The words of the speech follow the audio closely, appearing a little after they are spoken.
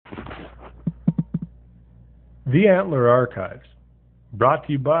The Antler Archives, brought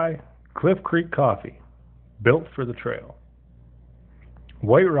to you by Cliff Creek Coffee, built for the trail.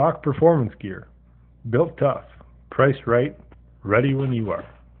 White Rock Performance Gear, built tough, priced right, ready when you are.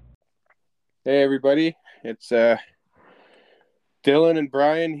 Hey everybody, it's Dylan and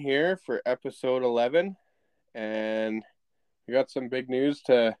Bryan here for episode 11, and we got some big news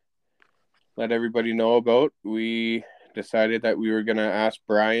to let everybody know about. We decided that we were going to ask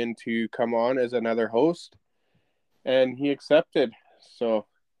Bryan to come on as another host, and he accepted. So,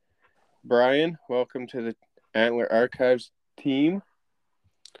 Bryan, welcome to the Antler Archives team.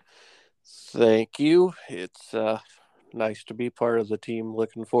 Thank you. It's nice to be part of the team.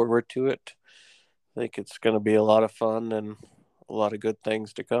 Looking forward to it. I think it's going to be a lot of fun and a lot of good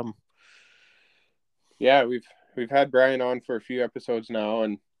things to come. Yeah, we've had Bryan on for a few episodes now,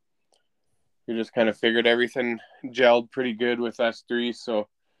 and we just kind of figured everything gelled pretty good with us three, so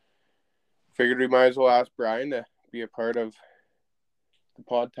figured we might as well ask Bryan to be a part of the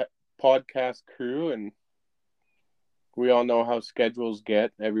podcast crew. And we all know how schedules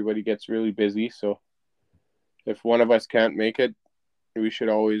get. Everybody gets really busy, so if one of us can't make it, we should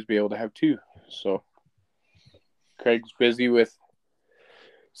always be able to have two. So Craig's busy with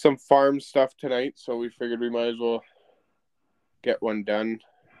some farm stuff tonight, so we figured we might as well get one done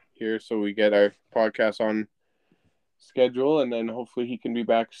here so we get our podcast on schedule, and then hopefully he can be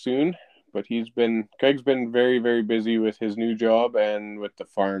back soon. But Craig's been very, very busy with his new job and with the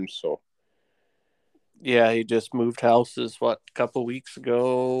farm. So yeah, he just moved houses a couple weeks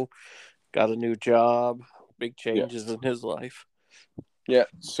ago, got a new job, big changes in his life. Yeah,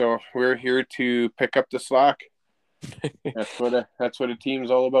 so we're here to pick up the slack. That's what a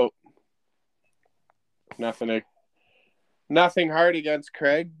team's all about. Nothing hard against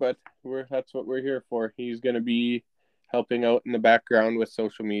Craig, but that's what we're here for. He's going to be helping out in the background with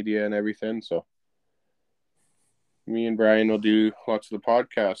social media and everything. So me and Bryan will do lots of the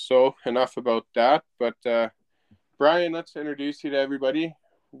podcast. So enough about that. But Bryan, let's introduce you to everybody.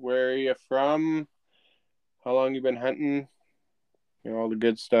 Where are you from? How long you been hunting? All the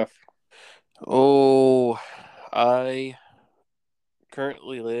good stuff. Oh, I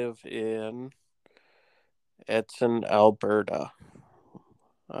currently live in Edson, Alberta.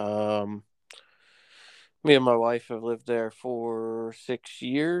 Me and my wife have lived there for 6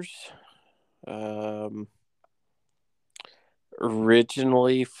 years.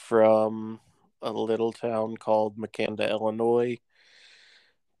 Originally from a little town called Makanda, Illinois.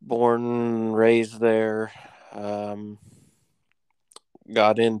 Born, raised there.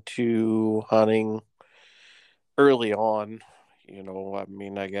 Got into hunting early on.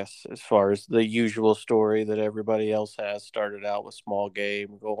 I guess as far as the usual story that everybody else has, started out with small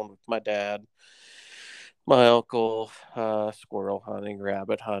game, going with my dad, my uncle, squirrel hunting,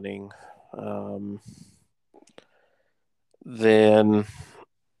 rabbit hunting. Then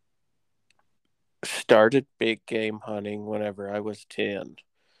started big game hunting whenever I was 10.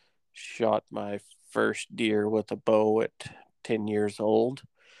 Shot my first deer with a bow at 10 years old.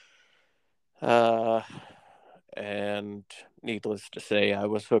 And needless to say, I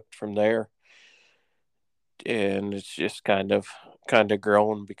was hooked from there. And it's just kind of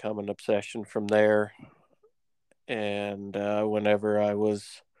grown, become an obsession from there. And whenever I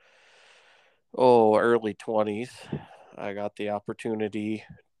was early 20s, I got the opportunity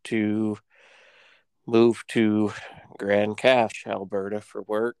to move to Grand Cache, Alberta for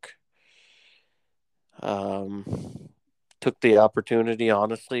work. Took the opportunity,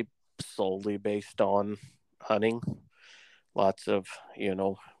 honestly, solely based on hunting. Lots of,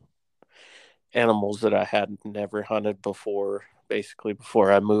 animals that I had never hunted before. Basically,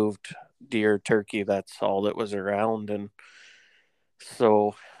 before I moved, deer, turkey, that's all that was around. And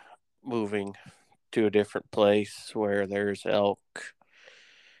so moving to a different place where there's elk,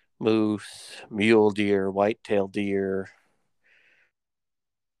 moose, mule deer, whitetail deer,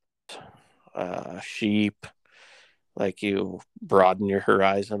 sheep, like, you broaden your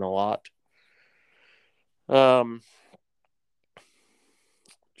horizon a lot.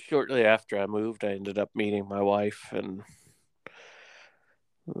 Shortly after I moved, I ended up meeting my wife, and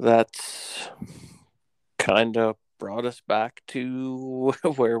that's kind of brought us back to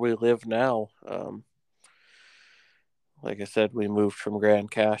where we live now. Like I said, we moved from Grand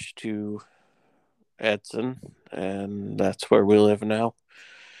Cache to Edson, and that's where we live now.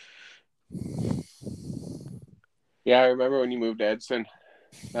 Yeah, I remember when you moved to Edson.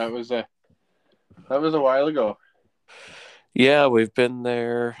 That was a while ago. Yeah, we've been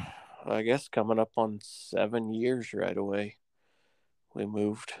there, I guess, coming up on 7 years right away. We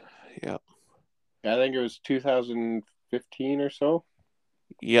moved. Yeah. I think it was 2015 or so.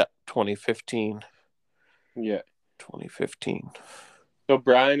 Yeah, 2015. Yeah. 2015. So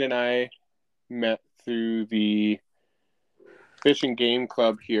Bryan and I met through the Fish and Game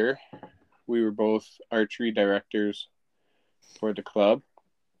Club here. We were both archery directors for the club.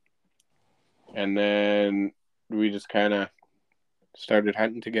 And then we just kind of started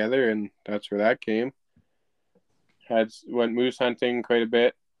hunting together, and that's where that came. Went moose hunting quite a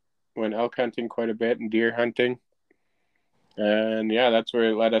bit, went elk hunting quite a bit, and deer hunting. And yeah, that's where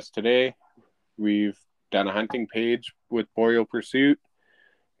it led us today. We've done a hunting page with Boreal Pursuit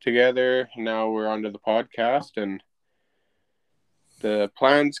together. Now we're onto the podcast, and the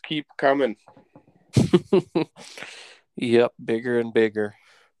plans keep coming. Yep, bigger and bigger.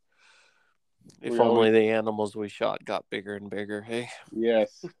 If We only always, the animals we shot got bigger and bigger, hey?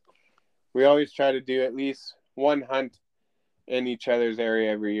 yes. We always try to do at least one hunt in each other's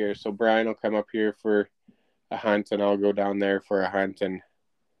area every year. So Bryan will come up here for a hunt, and I'll go down there for a hunt, and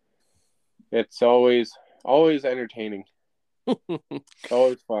it's always entertaining.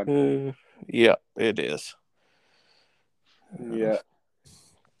 Always fun. Yeah, it is. Yeah.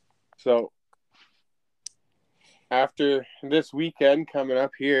 So after this weekend coming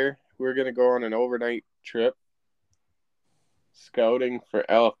up here, we're gonna go on an overnight trip scouting for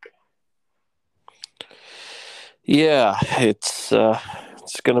elk. Yeah, it's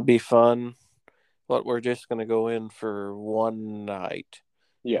gonna be fun. But we're just gonna go in for one night.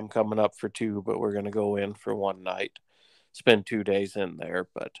 Yeah. I'm coming up for 2, but we're gonna go in for one night. Spend 2 days in there,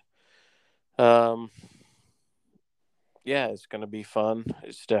 but yeah, it's gonna be fun.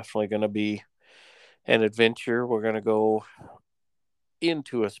 It's definitely gonna be an adventure. We're gonna go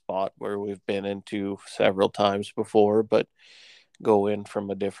into a spot where we've been into several times before, but go in from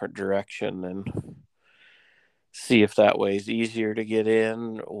a different direction and see if that way is easier to get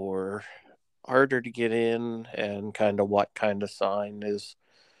in or harder to get in, and kind of what kind of sign is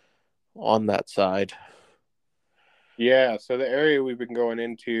on that side. Yeah, so the area we've been going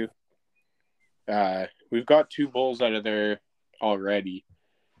into, we've got 2 bulls out of there already,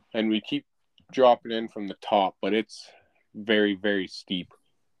 and we keep dropping in from the top, but it's very, very steep.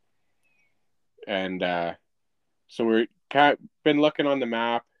 And so we're been looking on the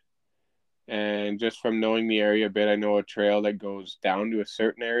map, and just from knowing the area a bit, I know a trail that goes down to a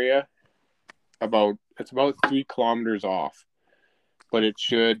certain area. It's about 3 kilometers off, but it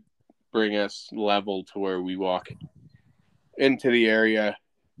should bring us level to where we walk into the area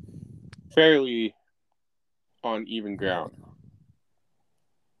fairly on even ground.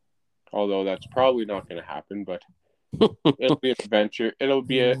 Although that's probably not going to happen, but it'll be an adventure. It'll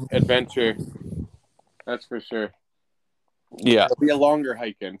be an adventure, that's for sure. Yeah, It'll be a longer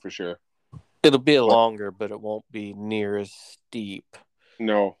hike in for sure. it'll be longer, but it won't be near as steep.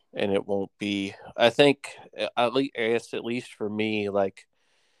 No. And it won't be, I think, at least for me, like,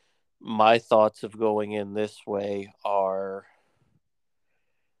 my thoughts of going in this way are,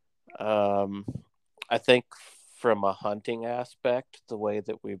 I think from a hunting aspect, the way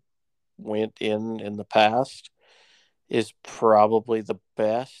that we went in the past is probably the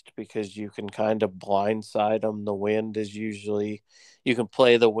best, because you can kind of blindside them. The wind is usually, you can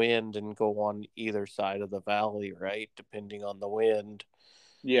play the wind and go on either side of the valley, right? Depending on the wind.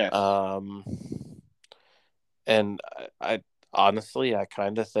 Yes. And I honestly, I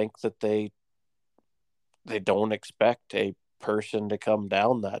kind of think that they don't expect a person to come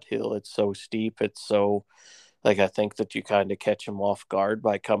down that hill. It's so steep. It's so, like, I think that you kind of catch them off guard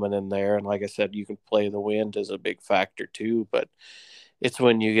by coming in there. And like I said, you can play the wind as a big factor too. But it's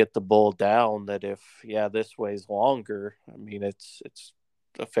when you get the bull down that, if, yeah, this way's longer, I mean, it's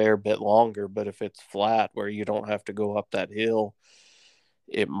a fair bit longer, but if it's flat where you don't have to go up that hill,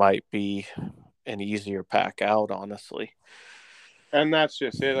 it might be an easier pack out, honestly. And that's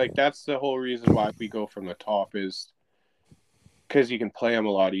just it. Like, that's the whole reason why we go from the top, is because you can play them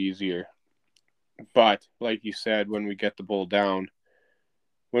a lot easier. But like you said, when we get the bull down,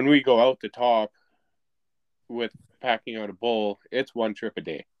 when we go out the top with packing out a bull, it's 1 trip a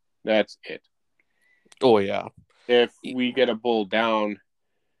day. That's it. Oh, yeah. If we get a bull down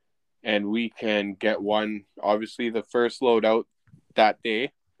and we can get one, obviously the first load out that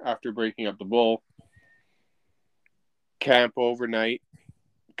day after breaking up the bull, camp overnight,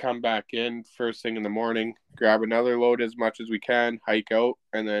 come back in first thing in the morning, grab another load as much as we can, hike out,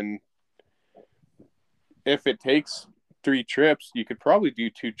 and then if it takes 3 trips, you could probably do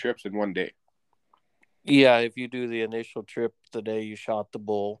 2 trips in one day. Yeah, if you do the initial trip the day you shot the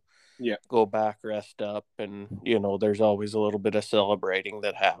bull, yeah, go back, rest up, and, there's always a little bit of celebrating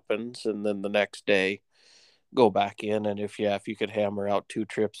that happens, and then the next day go back in, and if you could hammer out 2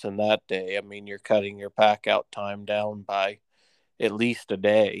 trips in that day, I mean, you're cutting your pack out time down by at least a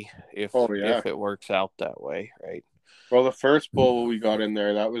day if yeah. it works out that way, right? Well, the first bull we got in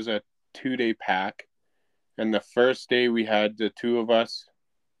there, that was a 2-day pack. And the first day we had the two of us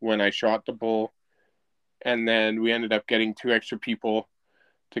when I shot the bull. And then we ended up getting 2 extra people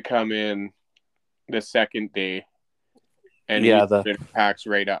to come in the second day. And we did packs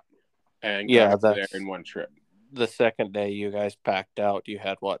right up and got up there in one trip. The second day you guys packed out, you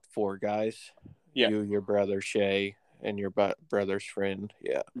had what, 4 guys? Yeah. You, your brother Shay, and your brother's friend.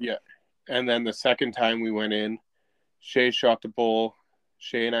 Yeah. Yeah. And then the second time we went in, Shay shot the bull.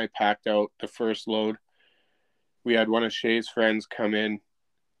 Shay and I packed out the first load. We had one of Shay's friends come in,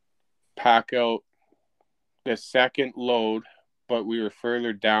 pack out the second load, but we were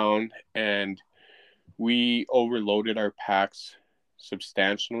further down and we overloaded our packs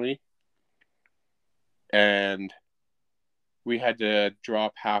substantially. And we had to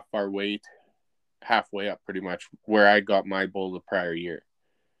drop half our weight, halfway up pretty much, where I got my bull the prior year.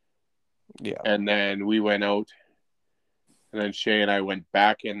 Yeah. And then we went out, and then Shay and I went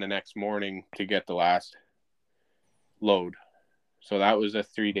back in the next morning to get the last load. So that was a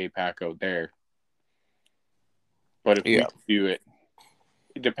 3-day pack out there. But if we do it,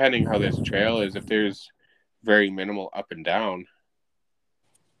 depending how this trail is, if there's very minimal up and down,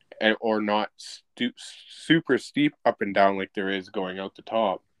 or not super steep up and down like there is going out the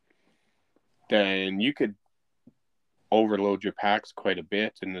top, then you could overload your packs quite a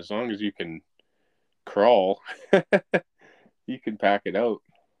bit. And as long as you can crawl, you can pack it out.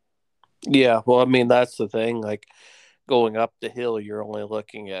 Yeah, well, I mean, that's the thing. Like, going up the hill, you're only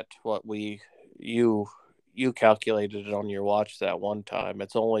looking at what you calculated it on your watch that one time.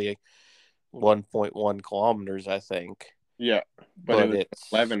 It's only 1.1 kilometers, I think. Yeah, but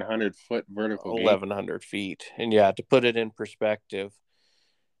it's 1,100 foot vertical. 1,100 feet, and yeah, to put it in perspective,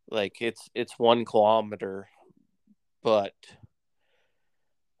 like it's 1 kilometer, but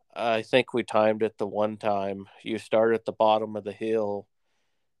I think we timed it the one time. You start at the bottom of the hill,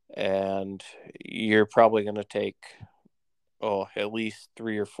 and you're probably going to take at least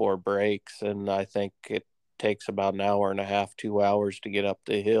 3 or 4 breaks, and I think it takes about an hour and a half, 2 hours to get up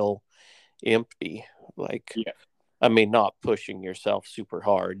the hill empty. Like, yeah. I mean, not pushing yourself super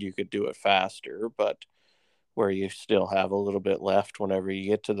hard. You could do it faster, but where you still have a little bit left whenever you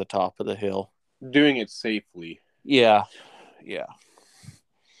get to the top of the hill. Doing it safely. Yeah. Yeah.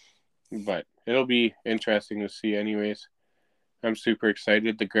 But it'll be interesting to see anyways. I'm super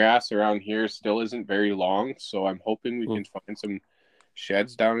excited. The grass around here still isn't very long, so I'm hoping we can find some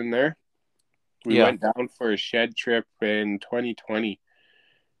sheds down in there. We went down for a shed trip in 2020,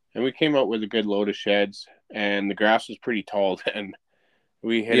 and we came out with a good load of sheds, and the grass was pretty tall then.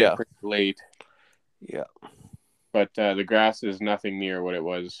 We hit it pretty late. Yeah. But the grass is nothing near what it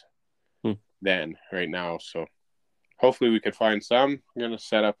was then, right now. So hopefully we could find some. I'm going to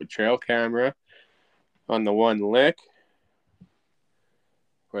set up a trail camera on the one lick.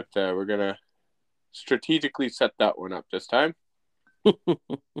 But we're going to strategically set that one up this time. So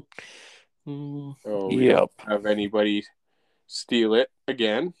we don't have anybody steal it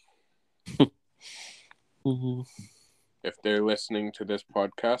again. If they're listening to this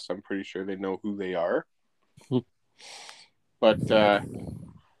podcast, I'm pretty sure they know who they are. But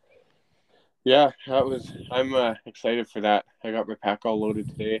yeah, I'm excited for that. I got my pack all loaded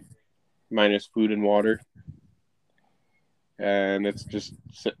today, minus food and water. And it's just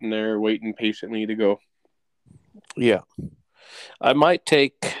sitting there waiting patiently to go. Yeah. I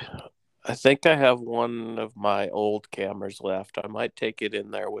think I have one of my old cameras left. I might take it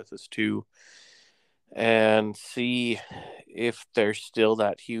in there with us too and see if there's still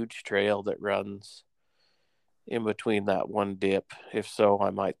that huge trail that runs in between that one dip. If so,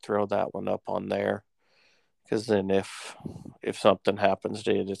 I might throw that one up on there, because then if something happens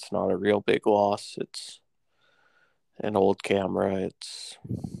to it, it's not a real big loss. It's an old camera.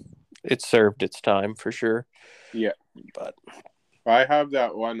 It's served its time for sure. Yeah. But I have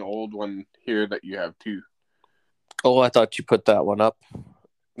that one old one here that you have too. Oh, I thought you put that one up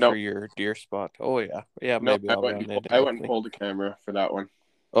for your deer spot. Oh, yeah. Yeah, maybe I went and pulled a camera for that one.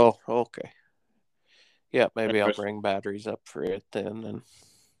 Oh, okay. Yeah, maybe I'll bring batteries up for it then. And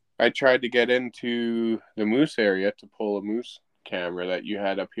I tried to get into the moose area to pull a moose camera that you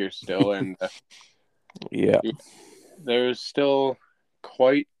had up here still, and yeah, there's still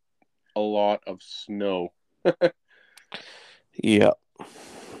quite a lot of snow. Yeah.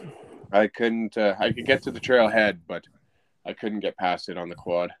 I couldn't. I could get to the trailhead, but I couldn't get past it on the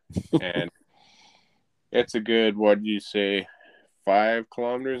quad. And it's a good, what do you say, 5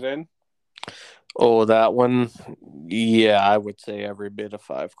 kilometers in? Oh, that one. Yeah, I would say every bit of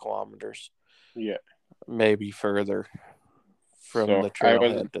 5 kilometers. Yeah. Maybe further. from So the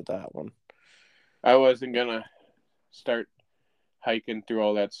trailhead to that one. I wasn't gonna start hiking through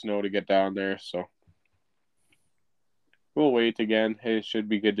all that snow to get down there, so we'll wait again. It should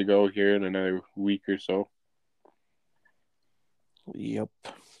be good to go here in another week or so. Yep.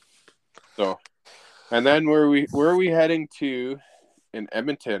 So, and then where are we heading to in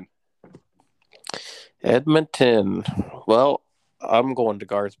Edmonton? Edmonton. Well, I'm going to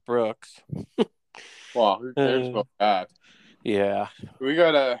Garth Brooks. Well, who cares about that? Yeah. We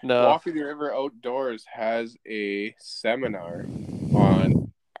got No. Wapiti River Outdoors has a seminar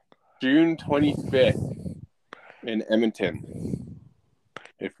on June 25th in Edmonton.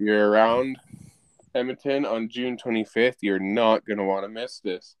 If you're around Edmonton on June 25th, you're not going to want to miss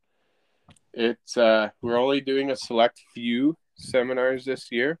this. It's we're only doing a select few seminars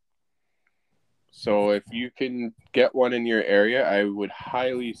this year. So if you can get one in your area, I would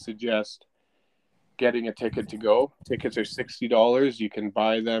highly suggest getting a ticket to go. Tickets are $60. You can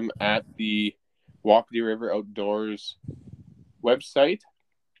buy them at the Wapiti River Outdoors website.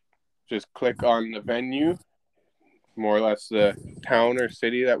 Just click on the venue, more or less the town or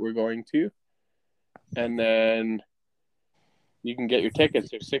city that we're going to, and then you can get your tickets.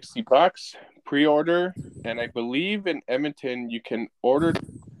 They're $60 pre-order, and I believe in Edmonton you can order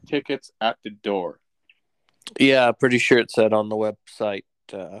tickets at the door. Yeah, pretty sure it said on the website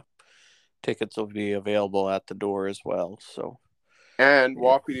tickets will be available at the door as well. So, and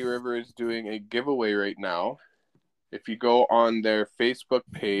Wapiti River is doing a giveaway right now. If you go on their Facebook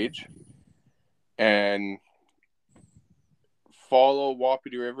page and follow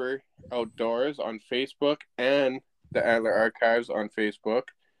Wapiti River Outdoors on Facebook and the Antler Archives on Facebook,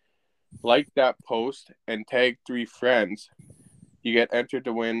 like that post and tag 3 friends, you get entered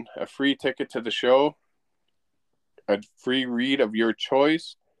to win a free ticket to the show, a free read of your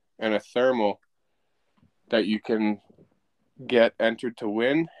choice, and a thermal that you can get entered to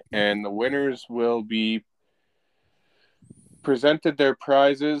win. And the winners will be presented their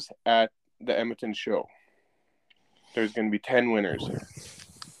prizes at the Edmonton show. There's going to be 10 winners.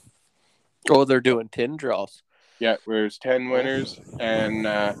 Oh, they're doing 10 draws. Yeah, there's 10 winners,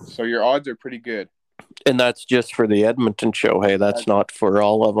 and so your odds are pretty good. And that's just for the Edmonton show. Hey, that's not for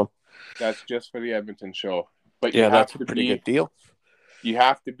all of them. That's just for the Edmonton show. But yeah, that's a pretty good deal. You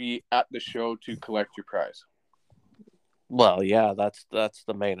have to be at the show to collect your prize. Well, yeah, that's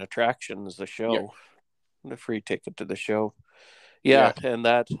the main attraction is the show, the free ticket to the show. Yeah, and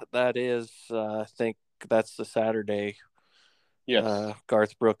that is, I think that's the Saturday. Yes.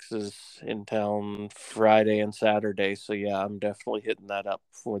 Garth Brooks is in town Friday and Saturday, so yeah, I'm definitely hitting that up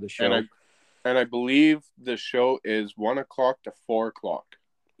for the show. And I believe the show is 1:00 to 4:00.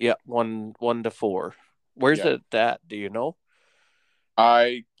 Yeah, 1 to 4. Where's it at? Do you know?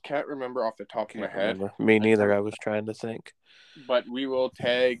 I can't remember off the top of my head. Me neither. I was trying to think. But we will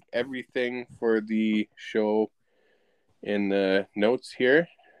tag everything for the show in the notes here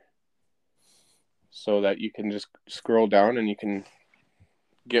so that you can just scroll down and you can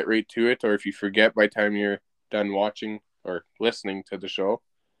get right to it. Or if you forget by the time you're done watching or listening to the show,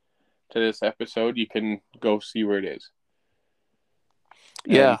 to this episode, you can go see where it is.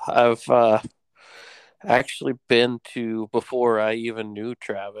 Yeah, I've actually been to, before I even knew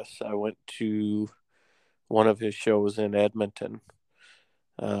Travis, I went to one of his shows in Edmonton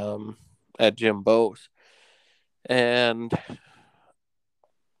at Jim Bowes. And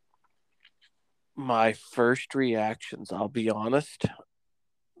my first reactions, I'll be honest,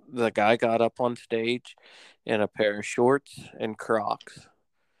 the guy got up on stage in a pair of shorts and Crocs.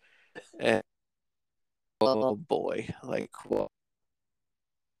 And oh boy, like what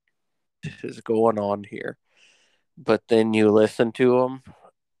is going on here? But then you listen to him,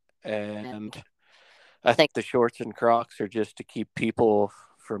 and I think the shorts and Crocs are just to keep people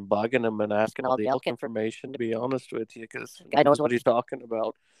from bugging him and asking all the elk information, to be honest with you, because the guy knows what he's talking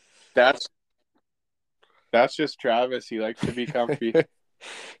about. That's just Travis. He likes to be comfy.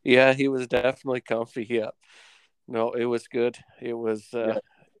 Yeah, he was definitely comfy. Yeah. No, it was good. It was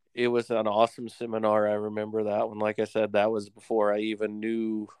it was an awesome seminar. I remember that one. Like I said, that was before I even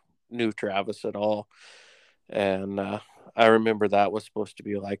knew Travis at all. And I remember that was supposed to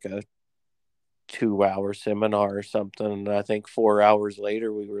be like a 2-hour seminar or something. And I think 4 hours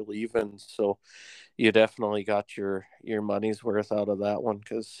later we were leaving. So you definitely got your money's worth out of that one,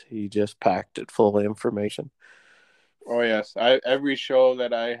 because he just packed it full of information. Oh yes, every show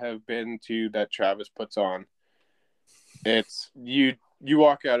that I have been to that Travis puts on, it's you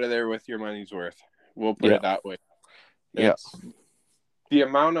walk out of there with your money's worth. We'll put it that way. It's the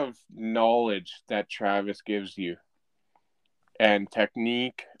amount of knowledge that Travis gives you and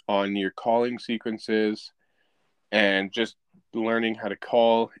technique on your calling sequences and just learning how to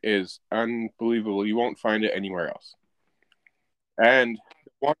call is unbelievable. You won't find it anywhere else. And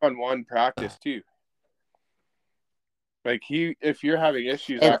one-on-one practice too. Like if you're having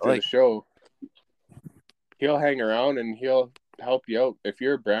issues And after the show, he'll hang around and he'll help you out. If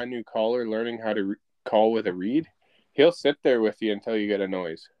you're a brand new caller learning how to call with a reed, he'll sit there with you until you get a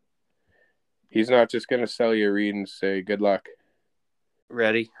noise. He's not just going to sell you a reed and say, good luck.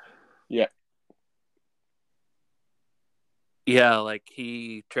 ready? Yeah. Yeah, like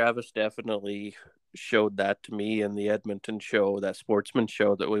Travis definitely showed that to me in the Edmonton show, that sportsman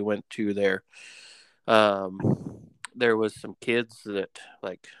show that we went to there. There was some kids that,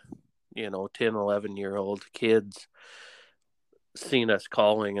 like, 10, 11-year-old kids seen us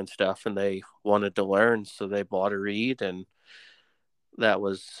calling and stuff, and they wanted to learn, so they bought a reed, and that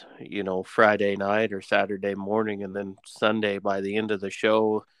was, Friday night or Saturday morning, and then Sunday by the end of the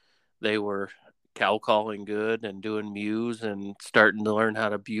show, they were cow calling good and doing mews and starting to learn how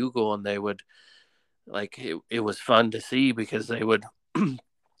to bugle, and they would, like, it was fun to see because they would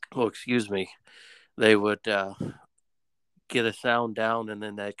oh, excuse me, they would get a sound down, and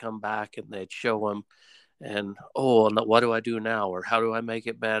then they'd come back and they'd show them, and what do I do now, or how do I make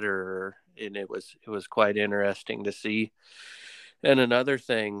it better? And it was quite interesting to see. And another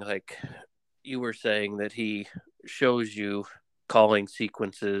thing, like you were saying, that he shows you calling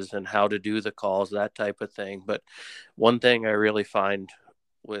sequences and how to do the calls, that type of thing. But one thing I really find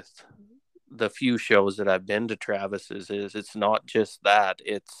with the few shows that I've been to Travis's is it's not just that.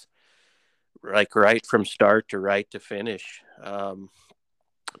 It's like right from start to right to finish.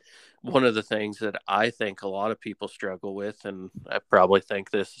 One of the things that I think a lot of people struggle with, and I probably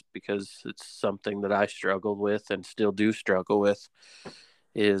think this because it's something that I struggled with and still do struggle with,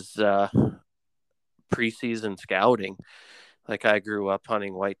 is preseason scouting. Like, I grew up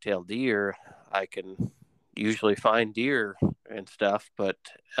hunting whitetail deer. I can usually find deer and stuff, but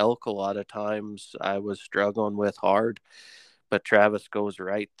elk a lot of times I was struggling with hard. But Travis goes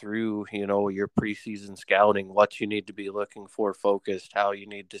right through, your preseason scouting, what you need to be looking for focused, how you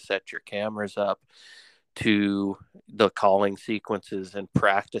need to set your cameras up, to the calling sequences and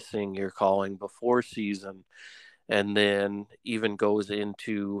practicing your calling before season. And then even goes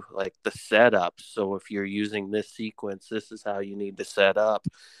into like the setup. So if you're using this sequence, this is how you need to set up.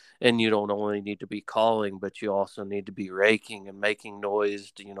 And you don't only need to be calling, but you also need to be raking and making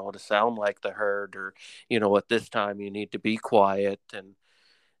noise, to sound like the herd, or, at this time you need to be quiet, and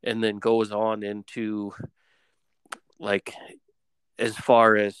then goes on into, like, as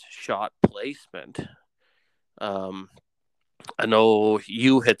far as shot placement. I know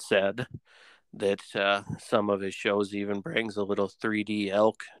you had said that some of his shows even brings a little 3D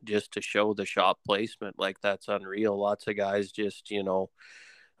elk just to show the shot placement. Like, that's unreal. Lots of guys just,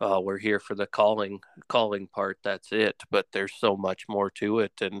 we're here for the calling part. That's it. But there's so much more to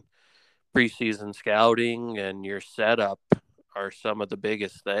it. And preseason scouting and your setup are some of the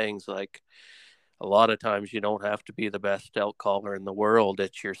biggest things. Like, a lot of times you don't have to be the best elk caller in the world.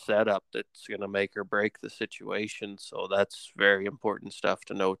 It's your setup that's going to make or break the situation. So that's very important stuff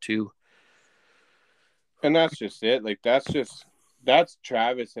to know too. And that's just it. Like, that's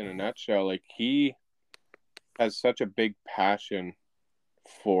Travis in a nutshell. Like, he has such a big passion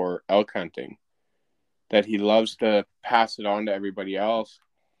for elk hunting that he loves to pass it on to everybody else.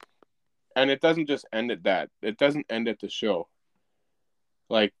 And it doesn't just end at that. It doesn't end at the show.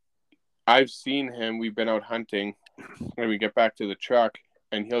 Like, I've seen him, we've been out hunting, and we get back to the truck,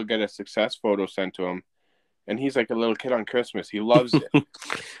 and he'll get a success photo sent to him. And he's like a little kid on Christmas. He loves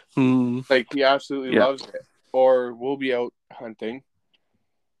it. Like, he absolutely loves it. Or we'll be out hunting,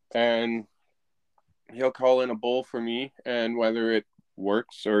 and he'll call in a bull for me, and whether it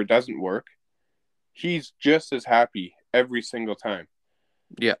works or doesn't work, he's just as happy every single time.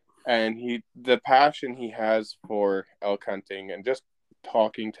 Yeah. And the passion he has for elk hunting and just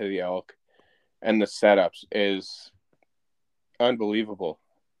talking to the elk and the setups is unbelievable.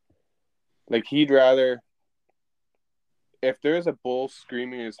 Like, he'd rather, if there's a bull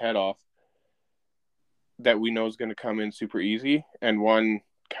screaming his head off that we know is going to come in super easy, and one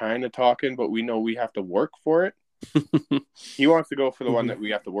kind of talking, but we know we have to work for it, he wants to go for the one that we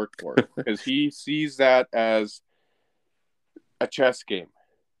have to work for, because he sees that as a chess game.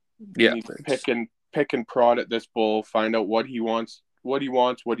 Yeah. You need to pick and prod at this bull, find out what he wants, what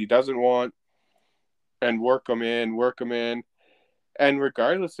he doesn't want, and work him in. And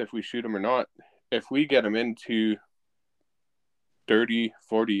regardless if we shoot him or not, if we get him into 30,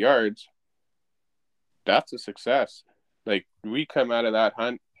 40 yards, that's a success. Like, we come out of that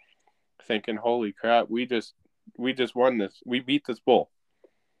hunt thinking, holy crap, we just won this. We beat this bull.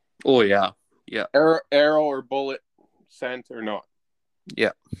 Oh, yeah. Yeah. Arrow or bullet, scent or not.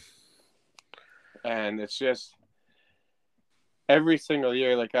 Yeah. And it's just every single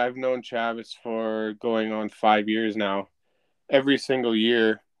year, like I've known Travis for going on 5 years now. Every single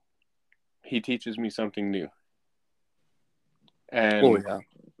year, he teaches me something new. And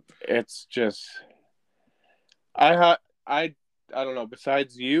it's just, I don't know.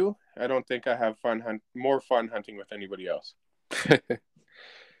 Besides you, I don't think I have more fun hunting with anybody else.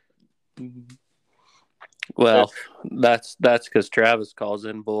 Well, that's because Travis calls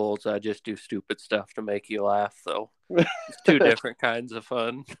in bulls. I just do stupid stuff to make you laugh, though. It's two different kinds of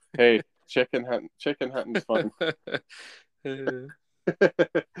fun. Hey, chicken hunting's fun.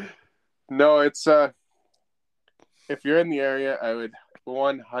 No, it's if you're in the area, I would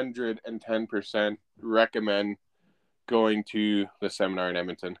 110% recommend going to the seminar in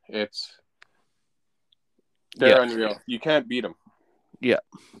Edmonton. They're unreal. You can't beat them. Yeah,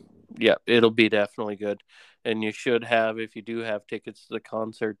 it'll be definitely good. And you should have, if you do have tickets to the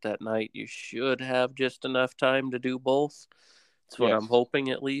concert that night, you should have just enough time to do both. That's what I'm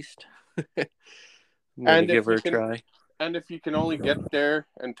hoping, at least. I'm going to give her a try. And if you can only get there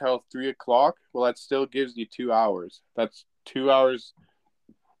until 3 o'clock, well, that still gives you 2 hours. That's 2 hours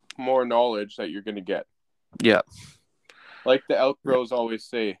more knowledge that you're going to get. Yeah. Like the elk bros always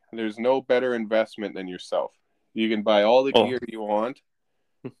say, there's no better investment than yourself. You can buy all the gear you want,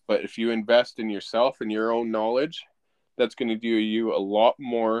 but if you invest in yourself and your own knowledge, that's going to do you a lot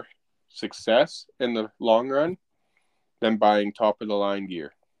more success in the long run than buying top-of-the-line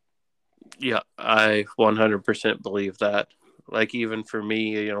gear. Yeah, I 100% believe that. Like, even for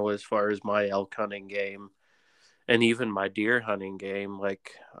me, as far as my elk hunting game and even my deer hunting game,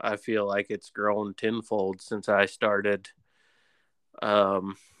 like, I feel like it's grown tenfold since I started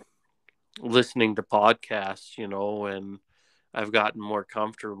listening to podcasts, and I've gotten more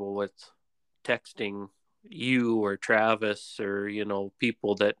comfortable with texting you or Travis or,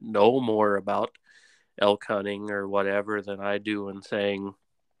 people that know more about elk hunting or whatever than I do, and saying,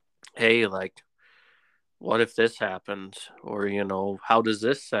 hey, like, what if this happens? Or, how does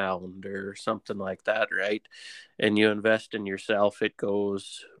this sound? Or something like that, right? And you invest in yourself, it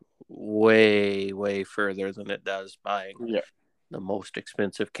goes way, way further than it does buying the most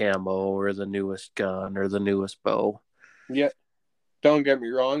expensive camo or the newest gun or the newest bow. Yeah. Don't get me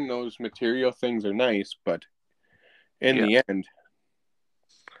wrong, those material things are nice, but in the end,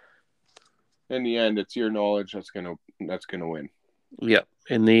 it's your knowledge that's gonna win. Yeah.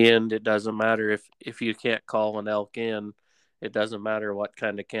 In the end, it doesn't matter if you can't call an elk in. It doesn't matter what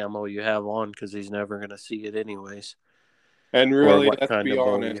kind of camo you have on, because he's never going to see it anyways. And really, or what kind of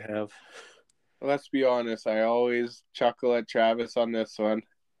bow you have. Let's be honest. I always chuckle at Travis on this one.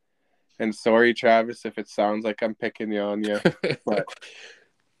 And sorry, Travis, if it sounds like I'm picking on you, but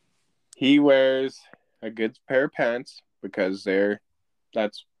he wears a good pair of pants because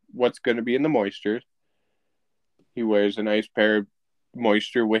that's what's going to be in the moisture. He wears a nice pair of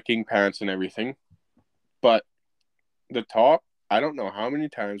moisture wicking pants and everything. But the top, I don't know how many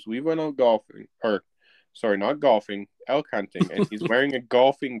times we went out golfing, not golfing, elk hunting, and he's wearing a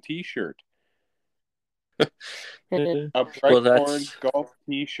golfing t-shirt. A bright orange golf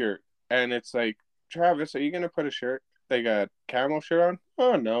t-shirt. And it's like, Travis, are you going to put like a camo shirt on?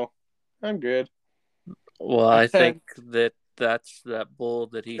 Oh, no. I'm good. Well, I think that's that bull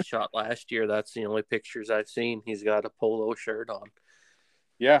that he shot last year. That's the only pictures I've seen. He's got a polo shirt on.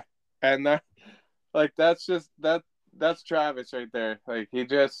 Yeah. And that's Travis right there. Like, he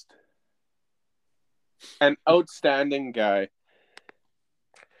just an outstanding guy.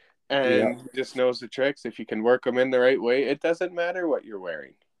 And he just knows the tricks. If you can work them in the right way, it doesn't matter what you're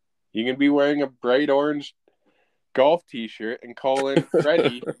wearing. You can be wearing a bright orange golf t-shirt and call in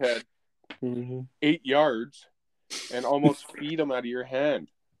Freddie at 8 yards and almost feed him out of your hand.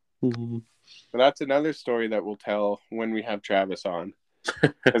 Mm-hmm. But that's another story that we'll tell when we have Travis on.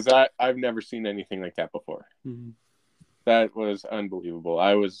 Because I've never seen anything like that before. Mm-hmm. That was unbelievable.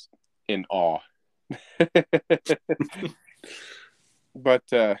 I was in awe. But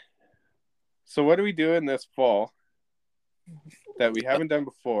so what are we doing this fall that we haven't done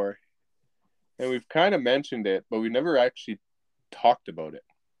before? And we've kind of mentioned it, but we never actually talked about it.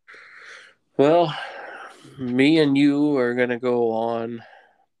 Well, me and you are going to go on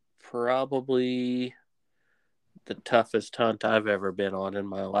probably the toughest hunt I've ever been on in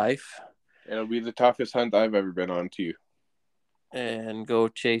my life. It'll be the toughest hunt I've ever been on, too. And go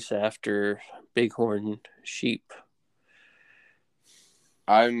chase after bighorn sheep.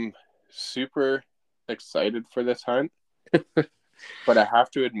 I'm super excited for this hunt, but I have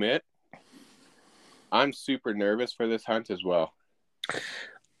to admit, I'm super nervous for this hunt as well.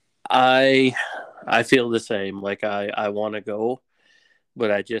 I I feel the same. Like I want to go,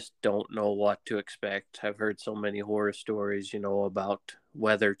 but I just don't know what to expect. I've heard so many horror stories, about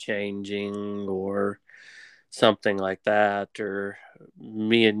weather changing or something like that. Or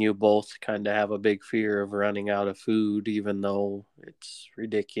me and you both kind of have a big fear of running out of food, even though it's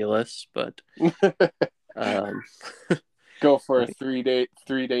ridiculous. But um, Go for a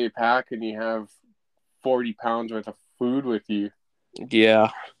 3-day pack and you have 40 pounds worth of food with you. yeah,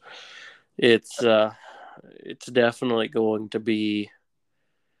 it's definitely going to be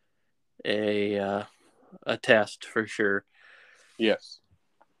a test for sure. Yes.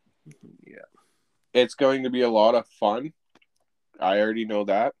 Yeah. It's going to be a lot of fun. I already know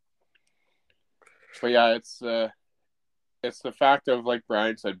that. But yeah, it's the fact of, like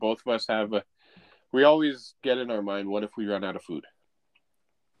Bryan said, both of us we always get in our mind, what if we run out of food?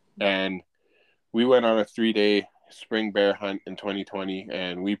 And we went on a 3-day spring bear hunt in 2020,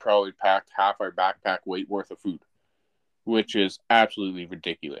 and we probably packed half our backpack weight worth of food, which is absolutely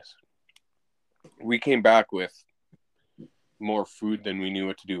ridiculous. We came back with more food than we knew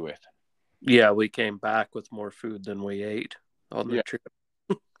what to do with. Yeah, we came back with more food than we ate on the trip.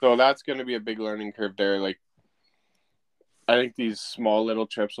 So that's going to be a big learning curve there. Like, I think these small little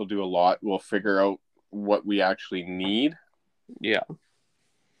trips will do a lot. We'll figure out what we actually need. Yeah.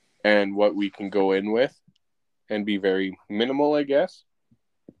 And what we can go in with and be very minimal, I guess.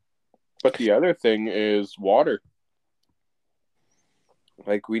 But the other thing is water.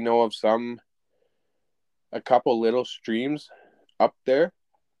 Like, we know of a couple little streams up there.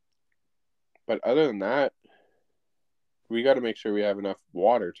 But other than that, we got to make sure we have enough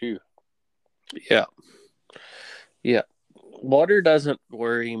water too. Yeah. Yeah. Water doesn't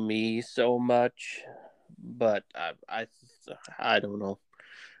worry me so much, but I don't know.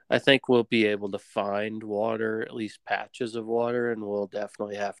 I think we'll be able to find water, at least patches of water, and we'll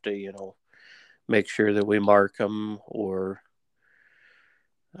definitely have to, make sure that we mark them or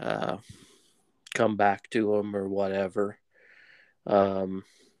come back to them or whatever.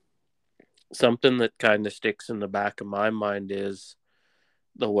 Something that kind of sticks in the back of my mind is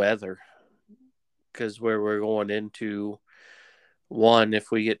the weather, because where we're going into, one,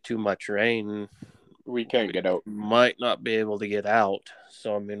 if we get too much rain, we can't get out. Might not be able to get out.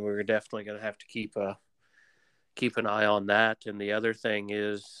 So I mean, we're definitely going to have to keep an eye on that. And the other thing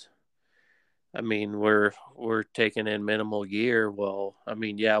is, I mean, we're taking in minimal gear. Well, I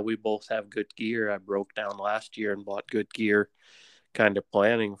mean, yeah, we both have good gear. I broke down last year and bought good gear, kind of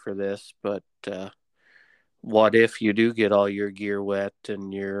planning for this. But what if you do get all your gear wet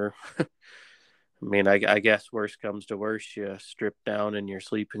and you're I mean, I guess worst comes to worst, you strip down in your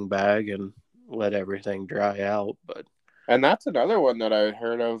sleeping bag and let everything dry out. And that's another one that I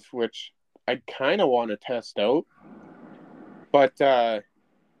heard of, which I kind of want to test out. But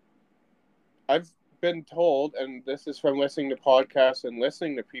I've been told, and this is from listening to podcasts and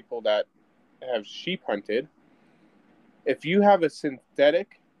listening to people that have sheep hunted, if you have a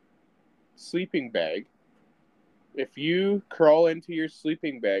synthetic sleeping bag, if you crawl into your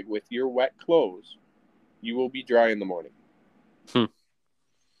sleeping bag with your wet clothes, you will be dry in the morning.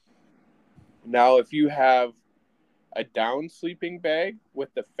 Now, if you have a down sleeping bag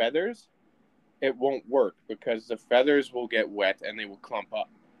with the feathers, it won't work because the feathers will get wet and they will clump up.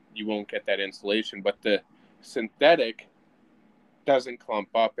 You won't get that insulation, but the synthetic doesn't clump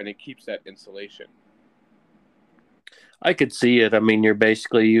up and it keeps that insulation. I could see it. I mean, you're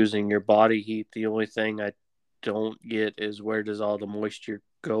basically using your body heat. The only thing I don't get is, where does all the moisture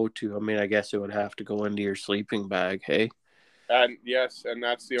go to? I mean, I guess it would have to go into your sleeping bag, hey? And yes, and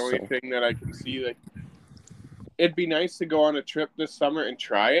that's the only thing that I can see. Like, it'd be nice to go on a trip this summer and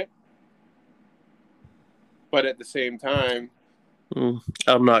try it, but at the same time,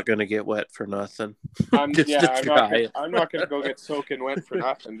 I'm not going to get wet for nothing. I'm not gonna go get soaking wet for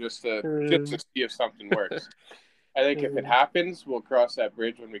nothing just to see if something works. I think if it happens, we'll cross that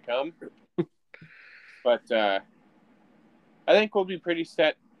bridge when we come. But I think we'll be pretty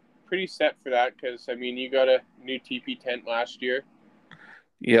set for that, because I mean, you got a new teepee tent last year.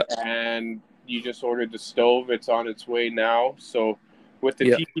 Yeah. And you just ordered the stove. It's on its way now. So with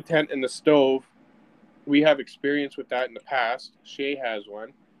the teepee tent and the stove, we have experience with that in the past. Shay has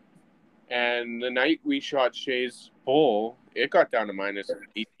one. And the night we shot Shay's bull, it got down to minus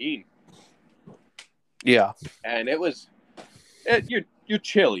 18. Yeah. And you're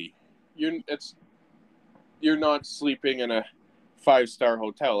chilly. You're not sleeping in a 5-star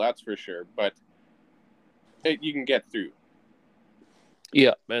hotel, that's for sure. But you can get through.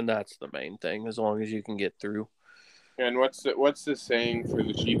 Yeah, and that's the main thing, as long as you can get through. And what's the saying for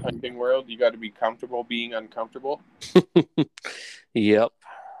the sheep hunting world? You got to be comfortable being uncomfortable. Yep.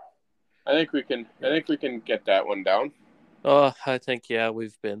 think we can. I think we can get that one down. Oh, I think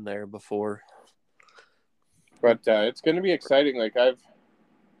we've been there before. But it's going to be exciting. Like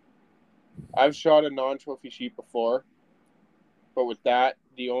I've shot a non-trophy sheep before, but with that,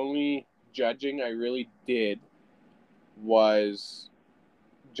 the only judging I really did was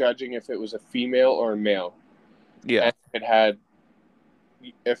judging if it was a female or a male. Yeah. And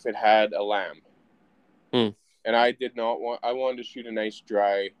if it had a lamb. And I did not want. I wanted to shoot a nice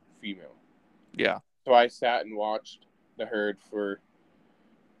dry female. Yeah. So I sat and watched the herd for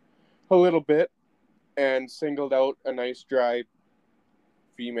a little bit and singled out a nice dry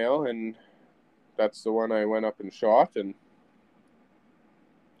female, and that's the one I went up and shot. And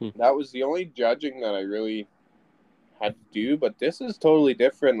that was the only judging that I really had to do. But this is totally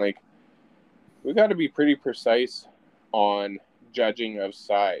different. Like, we got to be pretty precise on judging of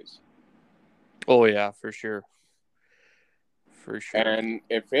size. Oh yeah, for sure. For sure. And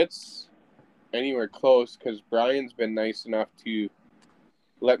if it's anywhere close, because Bryan's been nice enough to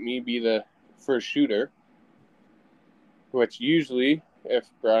let me be the first shooter, which usually, if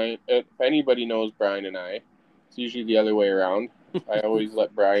anybody knows Bryan and I, it's usually the other way around. I always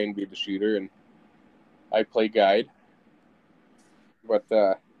let Bryan be the shooter and I play guide. But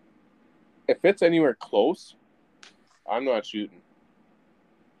if it's anywhere close, I'm not shooting.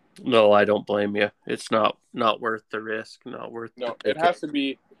 No, I don't blame you. It's not worth the risk. Not worth. No, it has to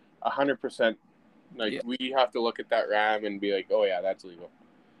be 100%. Like, we have to look at that ram and be like, oh yeah, that's legal.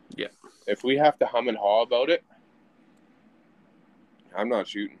 Yeah. If we have to hum and haw about it, I'm not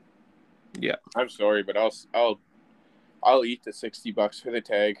shooting. Yeah. I'm sorry, but I'll eat the $60 for the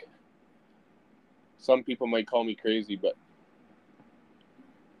tag. Some people might call me crazy, but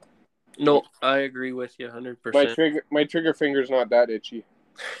no, I agree with you 100%. My trigger finger's not that itchy.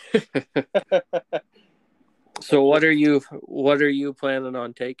 So what are you planning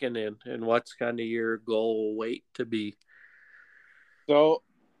on taking in, and what's kind of your goal weight to be? So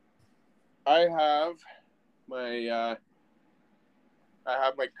I have my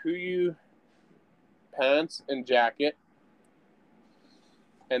Kuyu pants and jacket,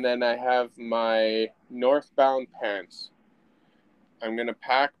 and then I have my northbound pants. I'm gonna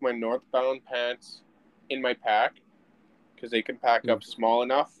pack my northbound pants in my pack because they can pack up small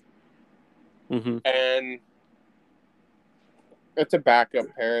enough, and it's a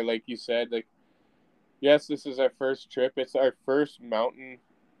backup pair, like you said. Like, yes, this is our first trip. It's our first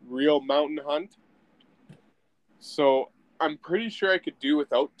real mountain hunt. So I'm pretty sure I could do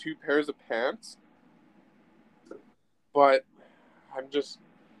without 2 pairs of pants. But I'm just,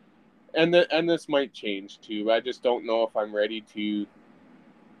 and this might change too. I just don't know if I'm ready to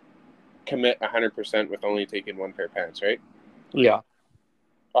commit 100% with only taking 1 pair of pants, right? Yeah.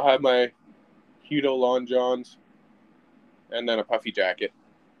 I'll have my Hudo Long Johns and then a puffy jacket.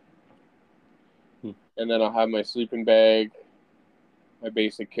 And then I'll have my sleeping bag, my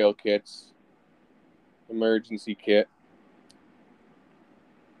basic kill kits, emergency kit,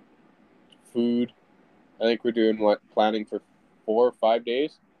 food. I think we're doing planning for 4 or 5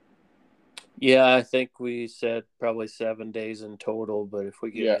 days? Yeah, I think we said probably 7 days in total, but if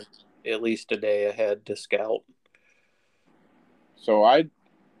we get at least a day ahead to scout. So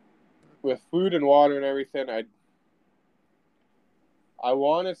with food and water and everything, I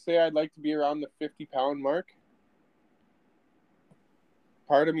want to say I'd like to be around the 50-pound mark.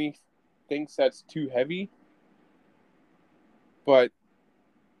 Part of me thinks that's too heavy, but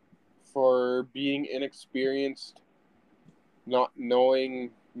for being inexperienced, not knowing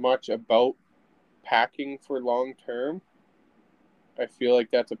much about packing for long term, I feel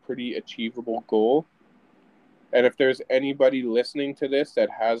like that's a pretty achievable goal. And if there's anybody listening to this that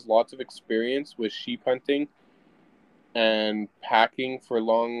has lots of experience with sheep hunting and packing for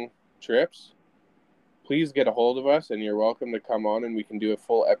long trips, please get a hold of us, and you're welcome to come on and we can do a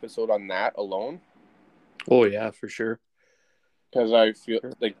full episode on that alone. Oh yeah, for sure. Because I feel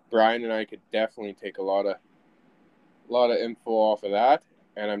like Bryan and I could definitely take a lot of info off of that,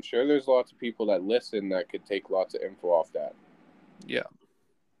 and I'm sure there's lots of people that listen that could take lots of info off that. Yeah.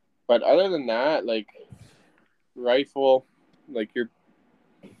 But other than that, like, rifle, like your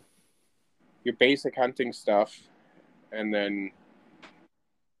basic hunting stuff, and then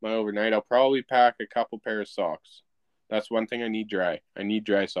my overnight, I'll probably pack a couple pair of socks. That's one thing I need dry. I need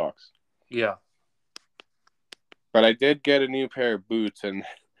dry socks. Yeah. But I did get a new pair of boots, and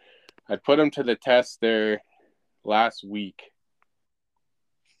I put them to the test there last week,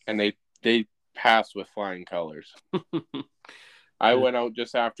 and they passed with flying colors. I went out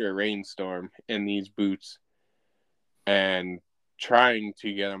just after a rainstorm in these boots and trying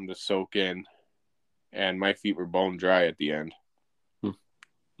to get them to soak in, and my feet were bone dry at the end.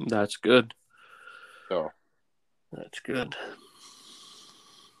 That's good. So, That's good.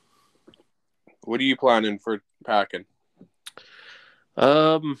 what are you planning for packing?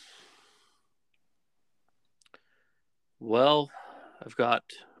 Well, I've got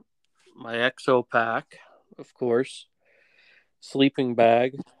my XO pack, of course, sleeping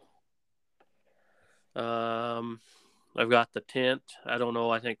bag. I've got the tent. I don't know.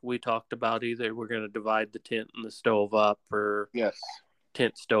 I think we talked about either we're going to divide the tent and the stove up, or Yes.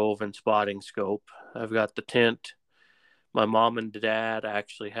 tent, stove, and spotting scope. I've got the tent. My mom and dad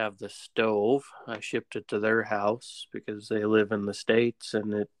actually have the stove. I shipped it to their house because they live in the States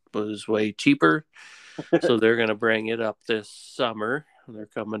and it was way cheaper. So they're going to bring it up this summer. They're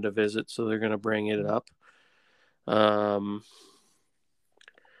coming to visit, so they're going to bring it up.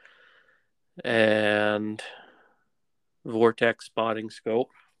 And Vortex spotting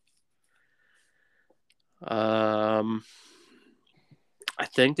scope. I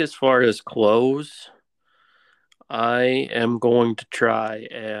think as far as clothes, I am going to try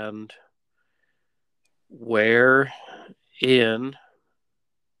and wear in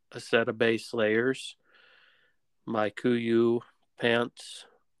a set of base layers, my Kuyu pants,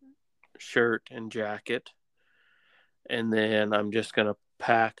 shirt, and jacket. And then I'm just going to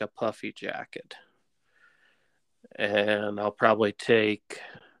pack a puffy jacket. And I'll probably take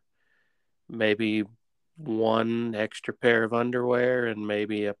maybe one extra pair of underwear and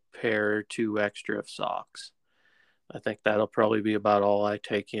maybe a pair or two extra of socks. I think that'll probably be about all I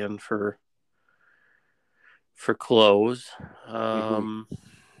take in for clothes.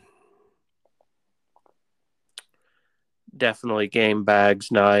 Definitely game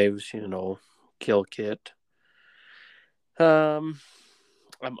bags, knives, kill kit. I'm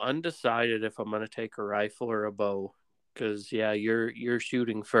undecided if I'm going to take a rifle or a bow, because you're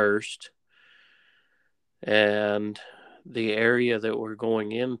shooting first, and the area that we're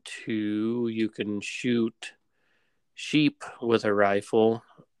going into, you can shoot sheep with a rifle,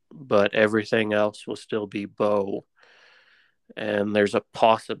 but everything else will still be bow. And there's a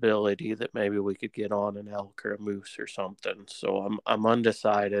possibility that maybe we could get on an elk or a moose or something. So I'm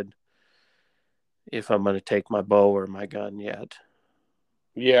undecided if I'm going to take my bow or my gun yet.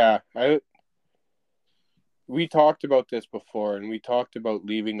 Yeah, we talked about this before, and we talked about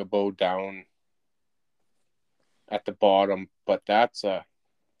leaving a bow down at the bottom, but I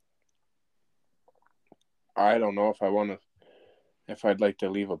don't know if I'd like to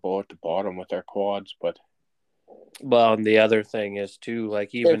leave a bow at the bottom with our quads, but. Well, and the other thing is too,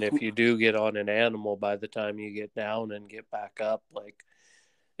 like, even if you do get on an animal, by the time you get down and get back up, like,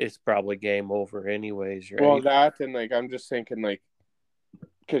 it's probably game over anyways, right? Well, that, and like I'm just thinking, like,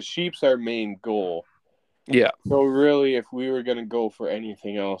 because sheep's our main goal. Yeah. So really, if we were gonna go for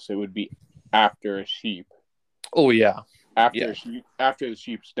anything else, it would be after a sheep. Oh yeah. After the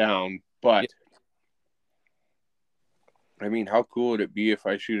sheep's down. But I mean, how cool would it be if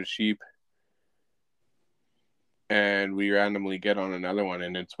I shoot a sheep and we randomly get on another one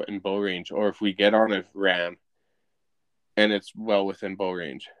and it's in bow range, or if we get on a ram and it's well within bow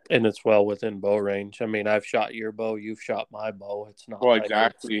range. And it's well within bow range. I mean, I've shot your bow, you've shot my bow. It's not well,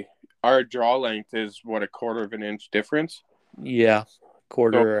 exactly. Our draw length is what, 1/4 of an inch difference? Yeah,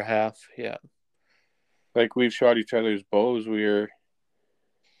 quarter or a half. Yeah. Like, we've shot each other's bows. We're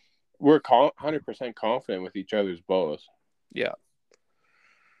 100% confident with each other's bows. Yeah.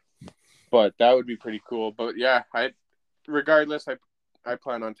 But that would be pretty cool. But yeah, regardless, I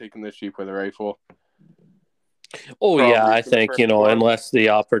plan on taking this sheep with a rifle. Oh, Probably yeah, I think, one. unless the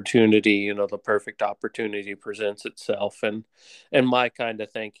opportunity, the perfect opportunity presents itself. And my kind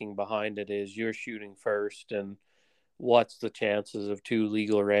of thinking behind it is you're shooting first, and what's the chances of two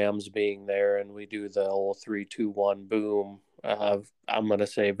legal rams being there, and we do the old 3, 2, 1 boom? I'm going to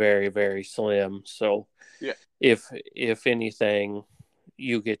say very, very slim. So yeah, if anything,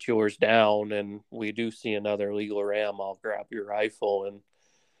 you get yours down and we do see another legal ram, I'll grab your rifle and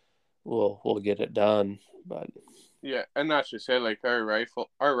we'll get it done. But yeah, and that's just it. Like, our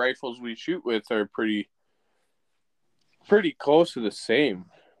rifles we shoot with are pretty close to the same.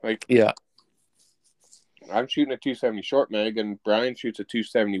 Like, yeah, I'm shooting a 270 short mag and Bryan shoots a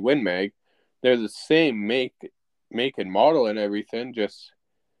 270 Win mag. They're the same make and model and everything, just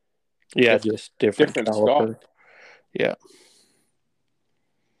different caliber. stock. Yeah.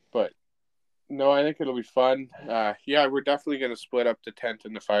 But no, I think it'll be fun. Yeah, we're definitely going to split up the tent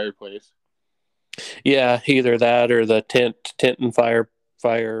and the fireplace. Yeah, either that or the tent and fire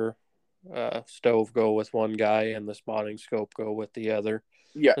stove go with one guy and the spotting scope go with the other.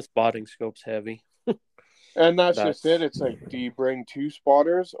 Yeah. The spotting scope's heavy. And that's just it. It's like, do you bring 2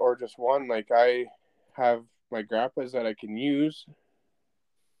 spotters or just one? Like, I have my grappas that I can use.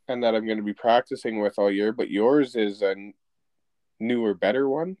 and that I'm going to be practicing with all year, but yours is a newer, better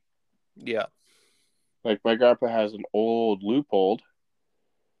one. Yeah. Like my grandpa has an old Leupold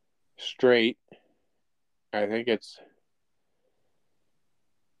straight. I think it's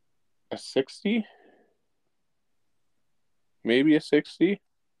a 60, maybe a 60.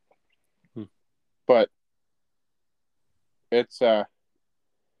 But it's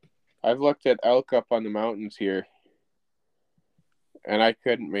I've looked at elk up on the mountains here, and I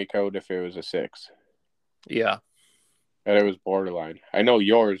couldn't make out if it was a 6. Yeah. And it was borderline. I know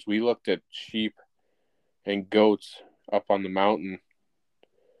yours. We looked at sheep and goats up on the mountain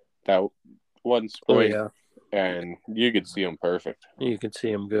that one spring, and you could see them perfect. You can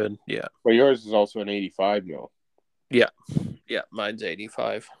see them good. Yeah. But yours is also an 85 mil. Yeah. Yeah. Mine's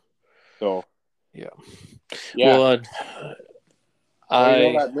 85. So yeah. Well,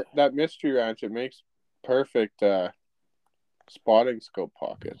 I that mystery ranch, it makes perfect spotting scope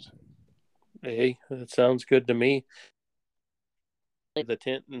pockets. Hey, that sounds good to me. The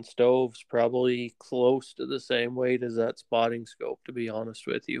tent and stove's probably close to the same weight as that spotting scope, to be honest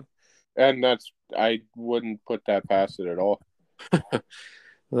with you. And I wouldn't put that past it at all.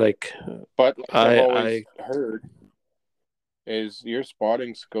 But I've always heard is your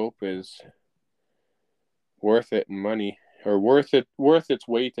spotting scope is worth it in money, or worth its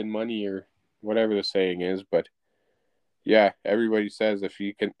weight in money, or whatever the saying is. But yeah, everybody says if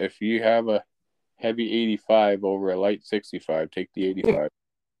you have a heavy 85 over a light 65, take the 85.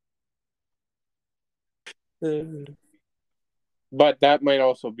 But that might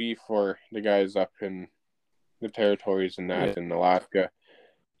also be for the guys up in the territories and that in Alaska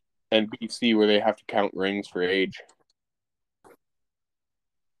and BC where they have to count rings for age.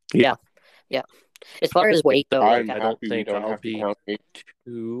 Yeah. As far as weight, though, I'm happy we don't have to count age.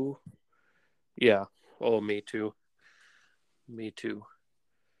 Too. Yeah. Oh, me too.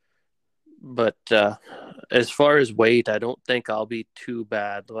 But as far as weight, I don't think I'll be too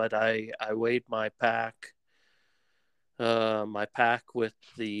bad. But I weighed my pack. My pack with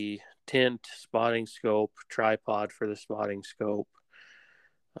the tent, spotting scope, tripod for the spotting scope,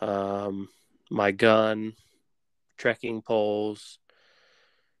 my gun, trekking poles,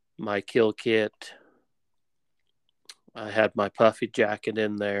 my kill kit. I had my puffy jacket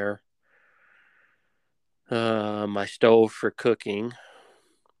in there. My stove for cooking.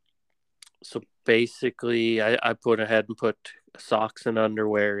 So basically, I put ahead and put socks and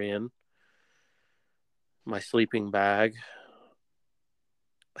underwear in. My sleeping bag.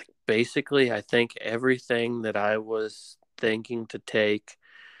 Like basically, I think everything that I was thinking to take,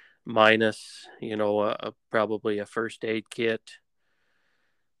 minus, probably a first aid kit,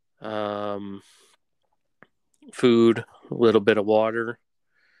 food, a little bit of water,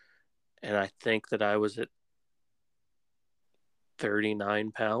 and I think that I was at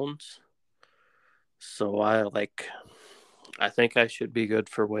 39 pounds. So I think I should be good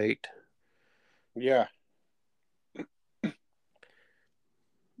for weight. Yeah.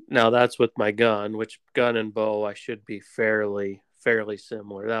 Now that's with my gun, which gun and bow I should be fairly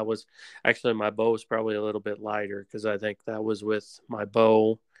similar. That was actually, my bow is probably a little bit lighter because I think that was with my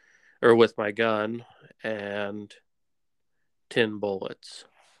bow or with my gun and 10 bullets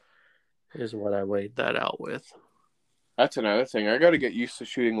is what I weighed that out with. That's another thing. I got to get used to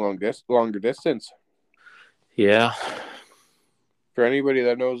shooting longer distance. Yeah. For anybody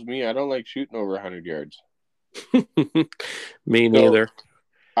that knows me, I don't like shooting over 100 yards. Me neither.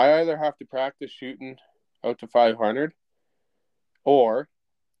 I either have to practice shooting out to 500, or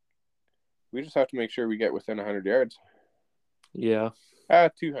we just have to make sure we get within 100 yards. Yeah.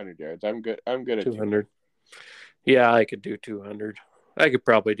 200 yards. I'm good at 200. Yeah, I could do 200. I could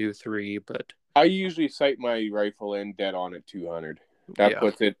probably do 3, but I usually sight my rifle in dead on at 200. That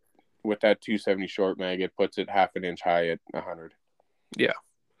puts it, with that 270 short mag, it puts it half an inch high at 100. Yeah.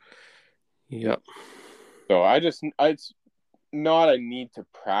 Yep. So it's not I need to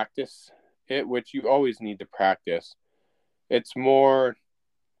practice it, which you always need to practice. It's more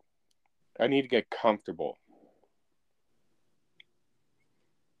I need to get comfortable.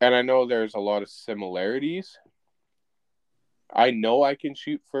 And I know there's a lot of similarities. I know I can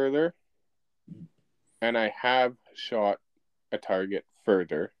shoot further, and I have shot a target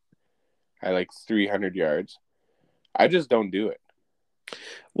further at like 300 yards. I just don't do it.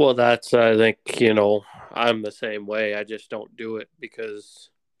 Well, that's, I think, I'm the same way. I just don't do it because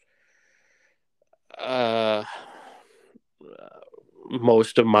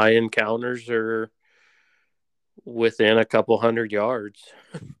most of my encounters are within a couple 100 yards.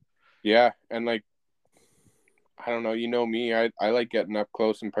 Yeah, and I don't know, you know me, I like getting up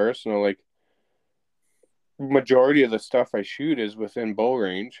close and personal. Like majority of the stuff I shoot is within bow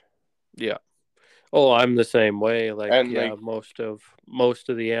range. Yeah. Oh, I'm the same way. Like, And, yeah, like, most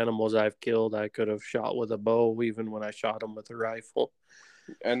of the animals I've killed, I could have shot with a bow, even when I shot them with a rifle.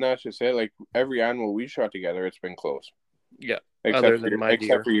 and that's just it. Like, every animal we shot together, it's been close. Yeah, Except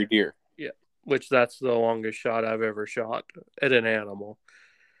for your deer. Yeah, which that's the longest shot I've ever shot at an animal.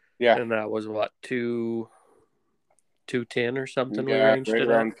 Yeah. And that was what, 210 or something we Yeah, ranged right it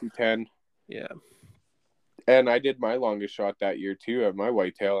around at? 210. Yeah. And I did my longest shot that year too at my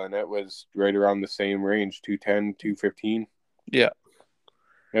whitetail, and it was right around the same range, 210, 215. Yeah.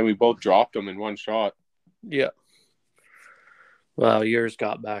 And we both dropped them in one shot. Yeah. Well, yours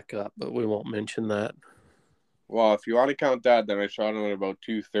got back up, but we won't mention that. Well, if you want to count that, then I shot him at about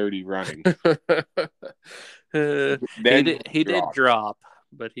 230 running. He did drop,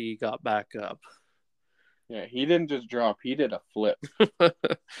 but he got back up. Yeah, he didn't just drop; he did a flip.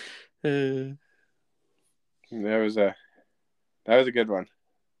 That was a good one.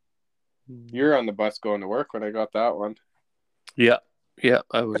 You were on the bus going to work when I got that one. Yeah,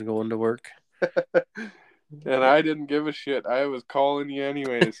 I was going to work. And I didn't give a shit. I was calling you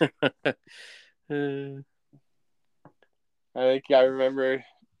anyways. I think I remember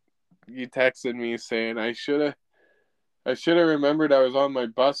you texted me saying I should have remembered I was on my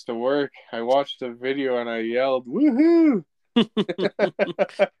bus to work. I watched the video and I yelled, "Woohoo!"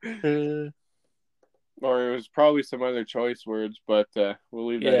 Or it was probably some other choice words, but we'll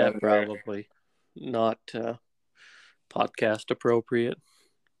leave that. Yeah, probably not podcast appropriate.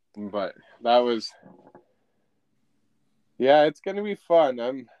 But that was, yeah, it's gonna be fun.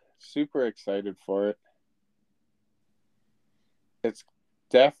 I'm super excited for it. It's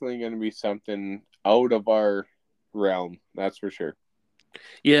definitely gonna be something out of our realm, that's for sure.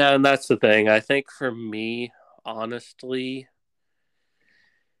 Yeah, and that's the thing. I think for me, honestly,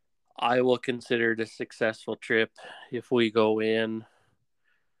 I will consider it a successful trip if we go in,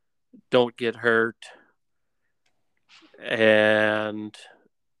 don't get hurt, and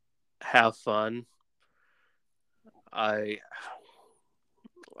have fun. I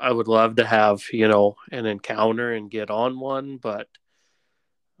would love to have, an encounter and get on one, but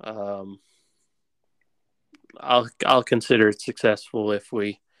I'll consider it successful if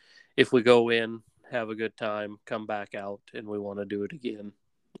we go in, have a good time, come back out, and we want to do it again.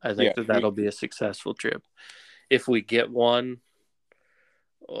 I think that'll be a successful trip. If we get one,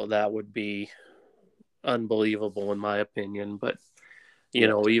 well, that would be unbelievable in my opinion. But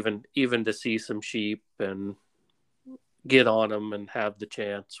even to see some sheep and get on them and have the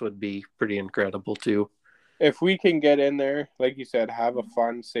chance would be pretty incredible too. If we can get in there, like you said, have a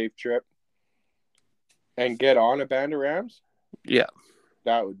fun, safe trip, and get on a band of rams, yeah,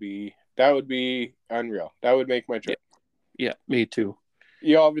 that would be unreal. That would make my trip. Yeah, me too.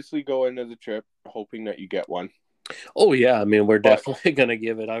 You obviously go into the trip hoping that you get one. Oh yeah, I mean, we're definitely going to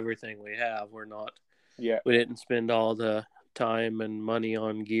give it everything we have. We're not. Yeah. We didn't spend all the time and money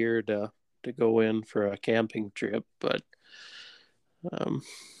on gear to go in for a camping trip, but for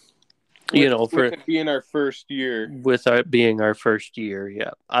it being our first year, being our first year,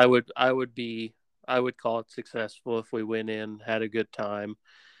 yeah, I would call it successful if we went in, had a good time,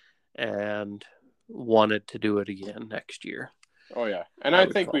 and wanted to do it again next year. Oh yeah, and I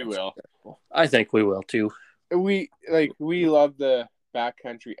think we will. I think we will too. We love the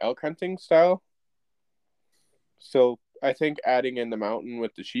backcountry elk hunting style. So I think adding in the mountain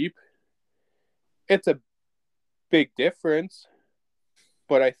with the sheep, it's a big difference.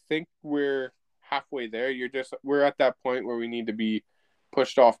 But I think we're halfway there. We're at that point where we need to be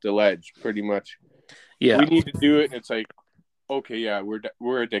pushed off the ledge, pretty much. Yeah, we need to do it, and it's like, okay, yeah,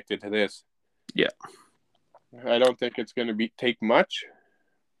 we're addicted to this. Yeah, I don't think it's going to take much,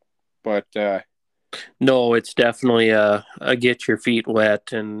 but no, it's definitely a get your feet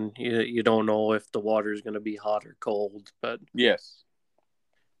wet, and you don't know if the water is going to be hot or cold. But yes,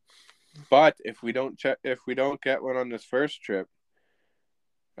 but if we don't get one on this first trip,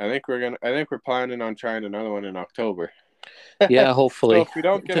 I think we're planning on trying another one in October. Yeah, hopefully. So if we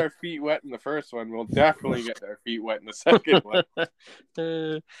don't get our feet wet in the first one, we'll definitely get our feet wet in the second one.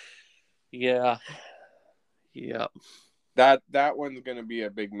 Yeah. That one's gonna be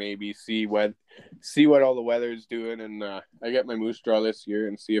a big maybe. See what all the weather's doing, and I get my moose draw this year,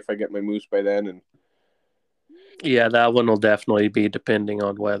 and see if I get my moose by then. And yeah, that one will definitely be depending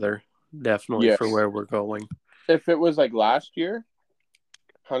on weather. Definitely for where we're going. If it was like last year,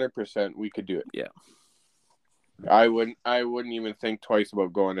 100% we could do it. Yeah. I wouldn't even think twice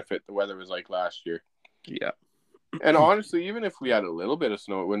about going if the weather was like last year. Yeah. And honestly, even if we had a little bit of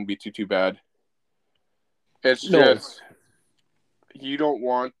snow, it wouldn't be too bad. It's just you don't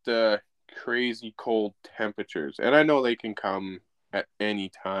want the crazy cold temperatures. And I know they can come at any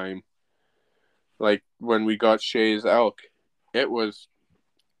time. Like when we got Shay's elk, it was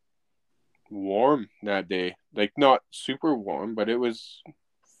warm that day. Like not super warm, but it was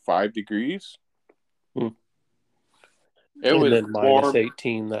 5 degrees. Hmm. It and was then warm. minus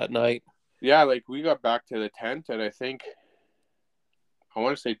 18 that night. Yeah, like we got back to the tent at I think I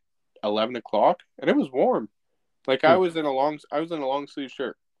want to say 11 o'clock, and it was warm. Like I was in a long sleeve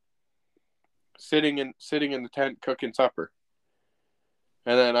shirt, sitting in the tent cooking supper,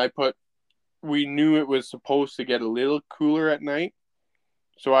 and then we knew it was supposed to get a little cooler at night,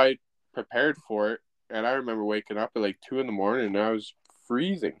 so I prepared for it. And I remember waking up at like 2 in the morning, and I was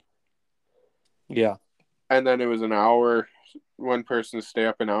freezing. Yeah. And then it was an hour. One person stay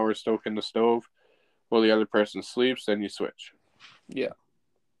up an hour stoking the stove while the other person sleeps. Then you switch. Yeah.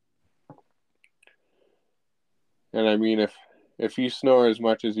 And I mean, if you snore as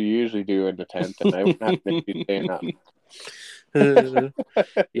much as you usually do in the tent, then I wouldn't have to make you stand up.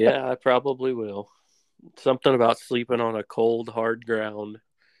 Yeah, I probably will. Something about sleeping on a cold, hard ground.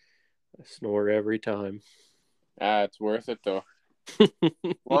 I snore every time. It's worth it though.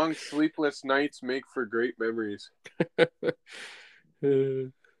 Long sleepless nights make for great memories.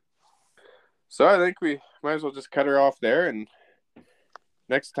 So I think we might as well just cut her off there, and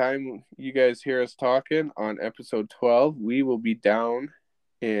next time you guys hear us talking on episode 12, we will be down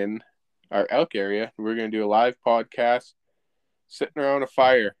in our elk area. We're going to do a live podcast sitting around a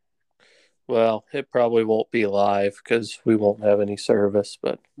fire. Well, it probably won't be live because we won't have any service,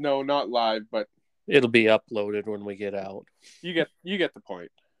 but no, not live, but it'll be uploaded when we get out. You get the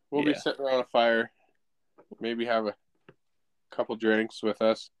point. We'll be sitting around a fire, maybe have a couple drinks with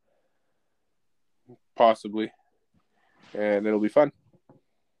us, possibly, and it'll be fun.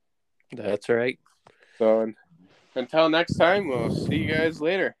 That's right. So until next time, we'll see you guys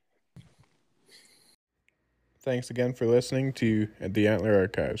later. Thanks again for listening to The Antler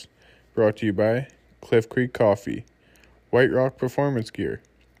Archives, brought to you by Cliff Creek Coffee, White Rock Performance Gear,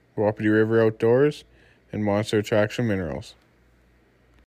 Wapiti River Outdoors, and Monster Attraction Minerals.